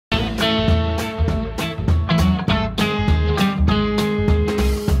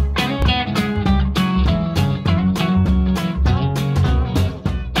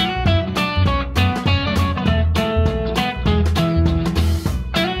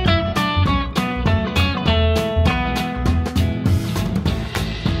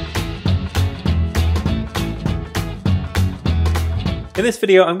In this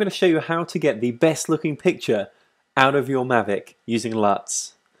video I'm going to show you how to get the best looking picture out of your Mavic using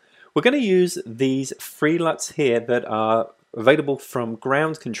LUTs. We're going to use these free LUTs here that are available from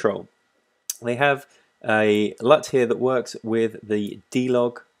Ground Control. They have a LUT here that works with the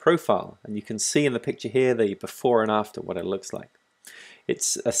D-Log profile, and you can see in the picture here the before and after what it looks like.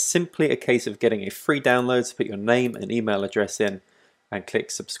 It's simply a case of getting a free download, so put your name and email address in and click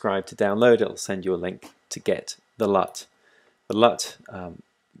subscribe to download. It'll send you a link to get the LUT. The LUT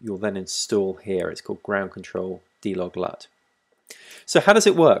you'll then install here. It's called Ground Control D-Log LUT. So how does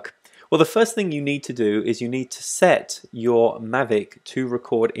it work? Well, the first thing you need to do is you need to set your Mavic to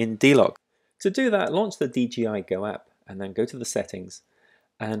record in D-Log. To do that, launch the DJI Go app and then go to the settings.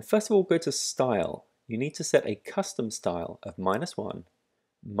 And first of all, go to Style. You need to set a custom style of -1,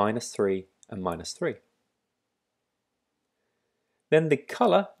 -3, and -3. Then the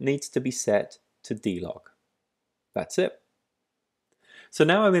color needs to be set to D-Log. That's it. So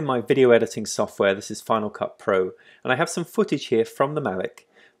now I'm in my video editing software. This is Final Cut Pro, and I have some footage here from the Mavic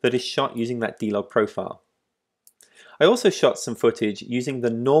that is shot using that D-Log profile. I also shot some footage using the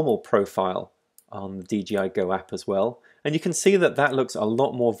normal profile on the DJI Go app as well, and you can see that that looks a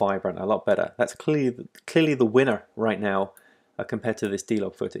lot more vibrant, a lot better. That's clearly the winner right now compared to this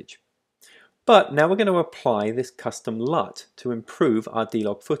D-Log footage. But now we're going to apply this custom LUT to improve our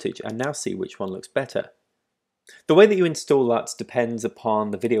D-Log footage and now see which one looks better. The way that you install LUTs depends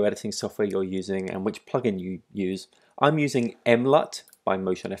upon the video editing software you're using and which plugin you use. I'm using MLUT by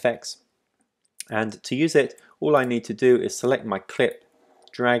MotionFX, and to use it all I need to do is select my clip,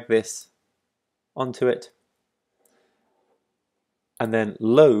 drag this onto it, and then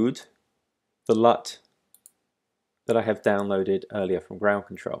load the LUT that I have downloaded earlier from Ground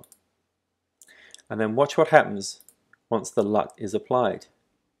Control. And then watch what happens once the LUT is applied.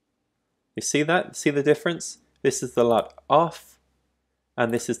 You see that? See the difference? This is the LUT off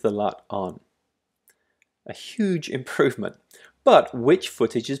and this is the LUT on. A huge improvement. But which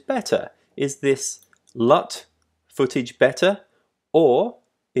footage is better? Is this LUT footage better, or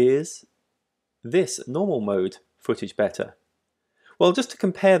is this normal mode footage better? Well, just to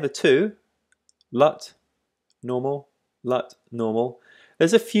compare the two, LUT, normal,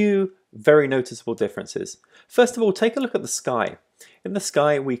 there's a few very noticeable differences. First of all, take a look at the sky. In the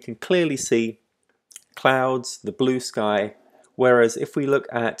sky we can clearly see clouds, the blue sky, whereas if we look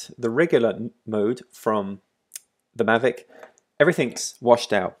at the regular mode from the Mavic, everything's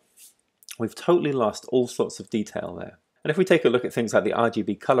washed out. We've totally lost all sorts of detail there. And if we take a look at things like the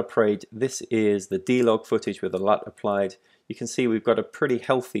RGB color parade, this is the D-Log footage with the LUT applied. You can see we've got a pretty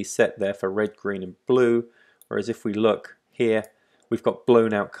healthy set there for red, green and blue, whereas if we look here, we've got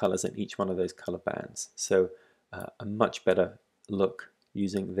blown out colors in each one of those color bands. So a much better look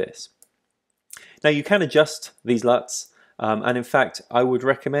using this. Now you can adjust these LUTs, and in fact I would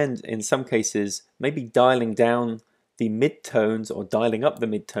recommend in some cases maybe dialing down the midtones or dialing up the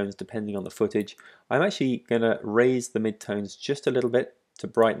midtones depending on the footage. I'm actually going to raise the midtones just a little bit to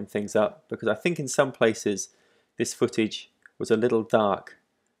brighten things up, because I think in some places this footage was a little dark.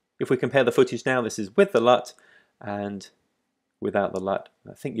 If we compare the footage now, this is with the LUT and without the LUT,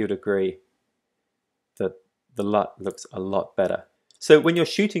 I think you'd agree that the LUT looks a lot better. So when you're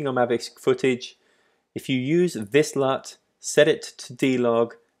shooting your Mavic footage, if you use this LUT, set it to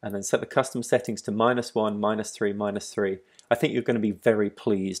D-Log, and then set the custom settings to -1, -3, -3, I think you're going to be very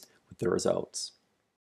pleased with the results.